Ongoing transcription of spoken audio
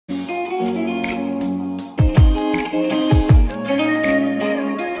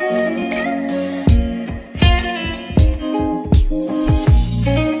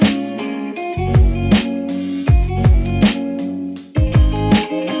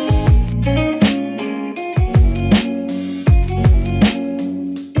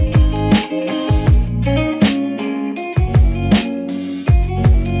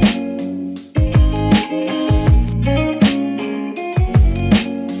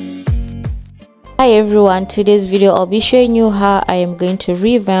Hi everyone, today's video I'll be showing you how I am going to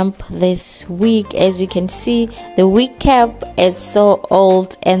revamp this wig. As you can see, the wig cap is so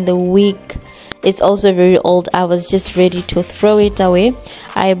old and the wig is also very old. I was just ready to throw it away.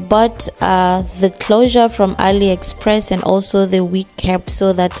 I bought the closure from AliExpress and also the wig cap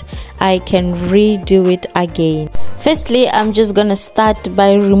so that I can redo it again. Firstly, I'm just gonna start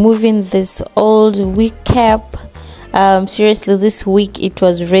by removing this old wig cap. Seriously, this week it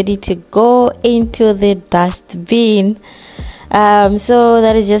was ready to go into the dustbin. So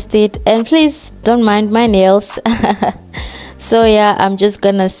that is just it, and please don't mind my nails. So yeah, I'm just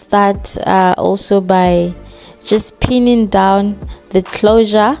gonna start also by just pinning down the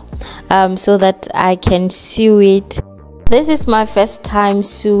closure so that I can sew it. This is my first time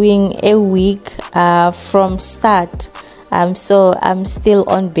sewing a wig from start, so I'm still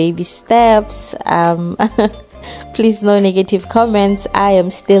on baby steps. Please, no negative comments. I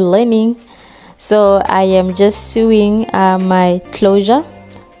am still learning, so I am just sewing my closure.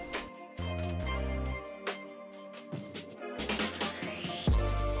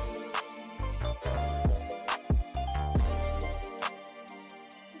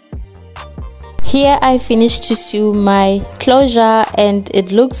 Here I finished to sew my closure and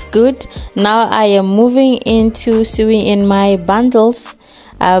it looks good. Now I am moving into sewing in my bundles.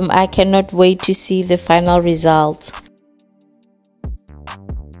 I cannot wait to see the final result.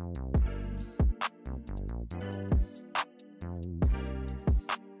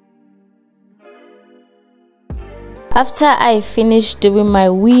 After I finish doing my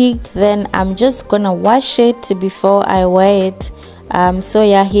wig, then I'm just gonna wash it before I wear it. So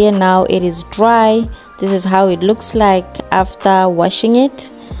yeah, here now it is dry. This is how it looks like after washing it.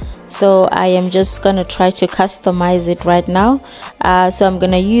 So I am just gonna try to customize it right now. So I'm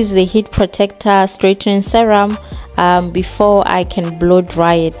gonna use the heat protector straightening serum before I can blow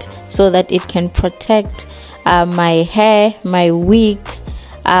dry it, so that it can protect my hair, my wig,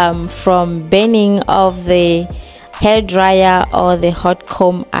 from burning of the hair dryer or the hot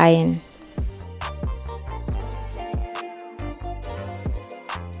comb iron.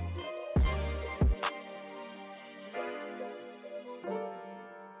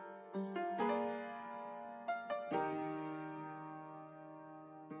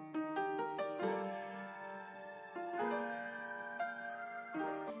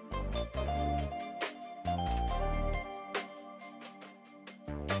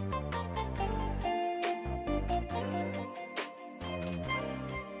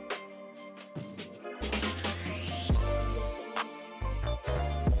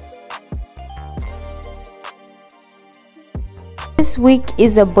 This wig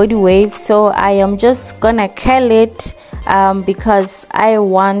is a body wave, so I am just gonna curl it because I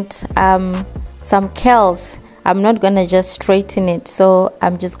want some curls. I'm not gonna just straighten it, so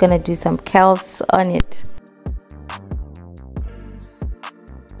I'm just gonna do some curls on it.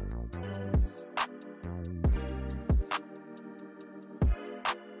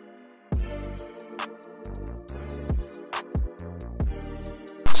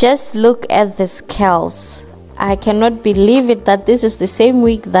 Just look at these curls. I cannot believe it that this is the same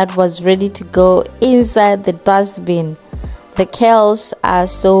wig that was ready to go inside the dustbin. The curls are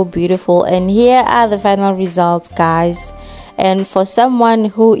so beautiful, and here are the final results, guys. And for someone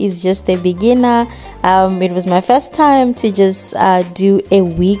who is just a beginner, it was my first time to just do a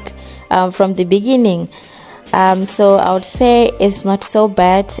wig from the beginning. So I would say it's not so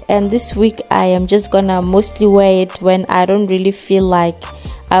bad, and this wig I am just gonna mostly wear it when I don't really feel like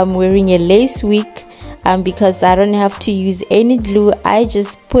I'm wearing a lace wig. Because I don't have to use any glue. I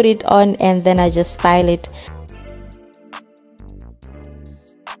just put it on and then I just style it.